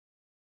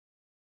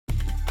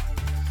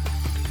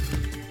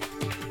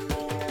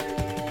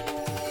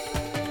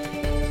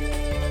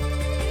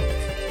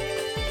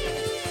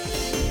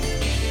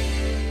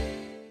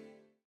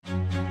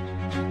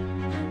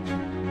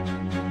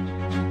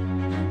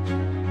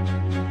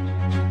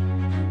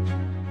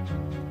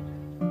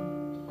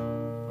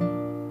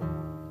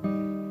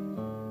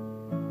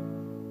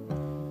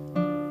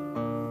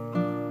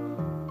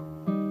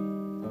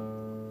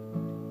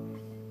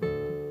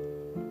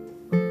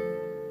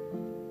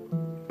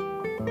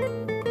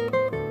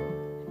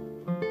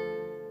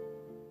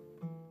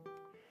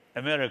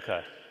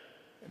America,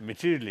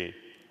 materially,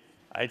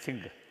 I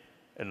think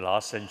in the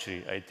last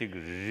century, I think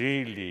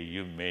really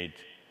you made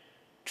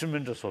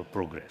tremendous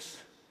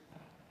progress.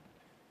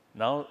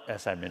 Now,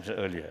 as I mentioned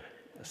earlier,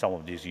 some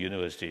of these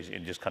universities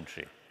in this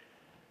country,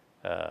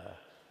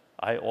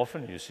 I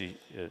often, you see,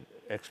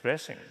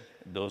 expressing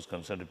those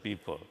concerned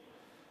people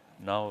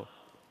now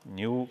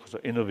new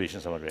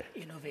innovations,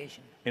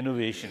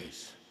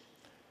 innovations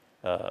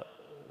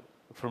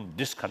from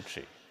this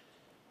country.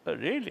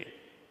 Really,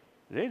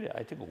 really,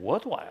 I think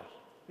worthwhile,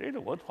 really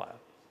worthwhile.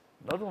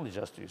 Not only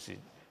just, you see,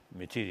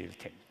 material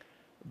thing,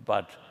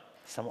 but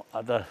some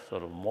other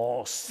sort of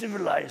more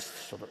civilized,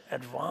 sort of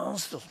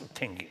advanced sort of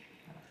thinking,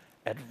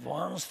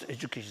 advanced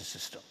education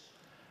system.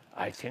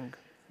 I think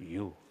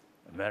you,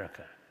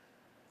 America,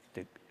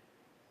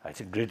 I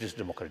think greatest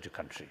democratic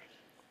country.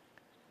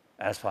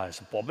 As far as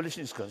the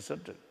population is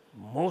concerned, the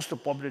most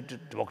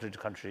populated democratic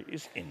country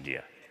is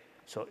India.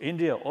 So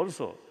India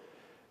also,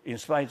 in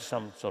spite of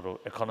some sort of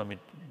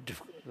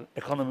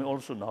economy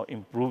also now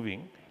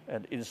improving,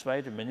 and in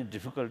spite of many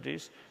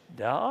difficulties,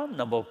 there are a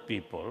number of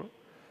people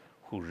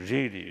who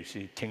really, you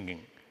see, thinking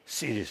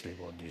seriously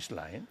about this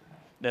line.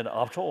 Then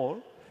after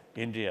all,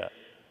 India,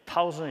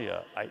 1,000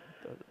 years,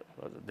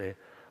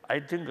 I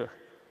think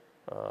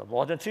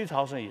more than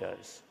 3,000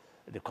 years,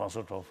 the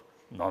concept of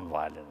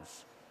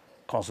nonviolence,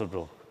 concept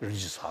of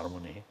religious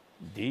harmony,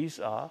 these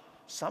are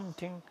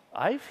something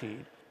I feel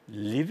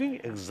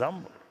living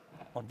example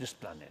on this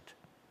planet.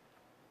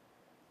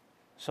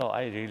 So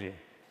I really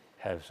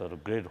have sort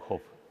of great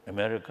hope,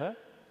 America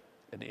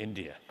and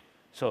India.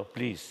 So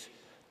please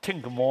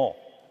think more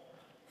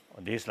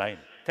on this line.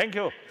 Thank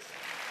you.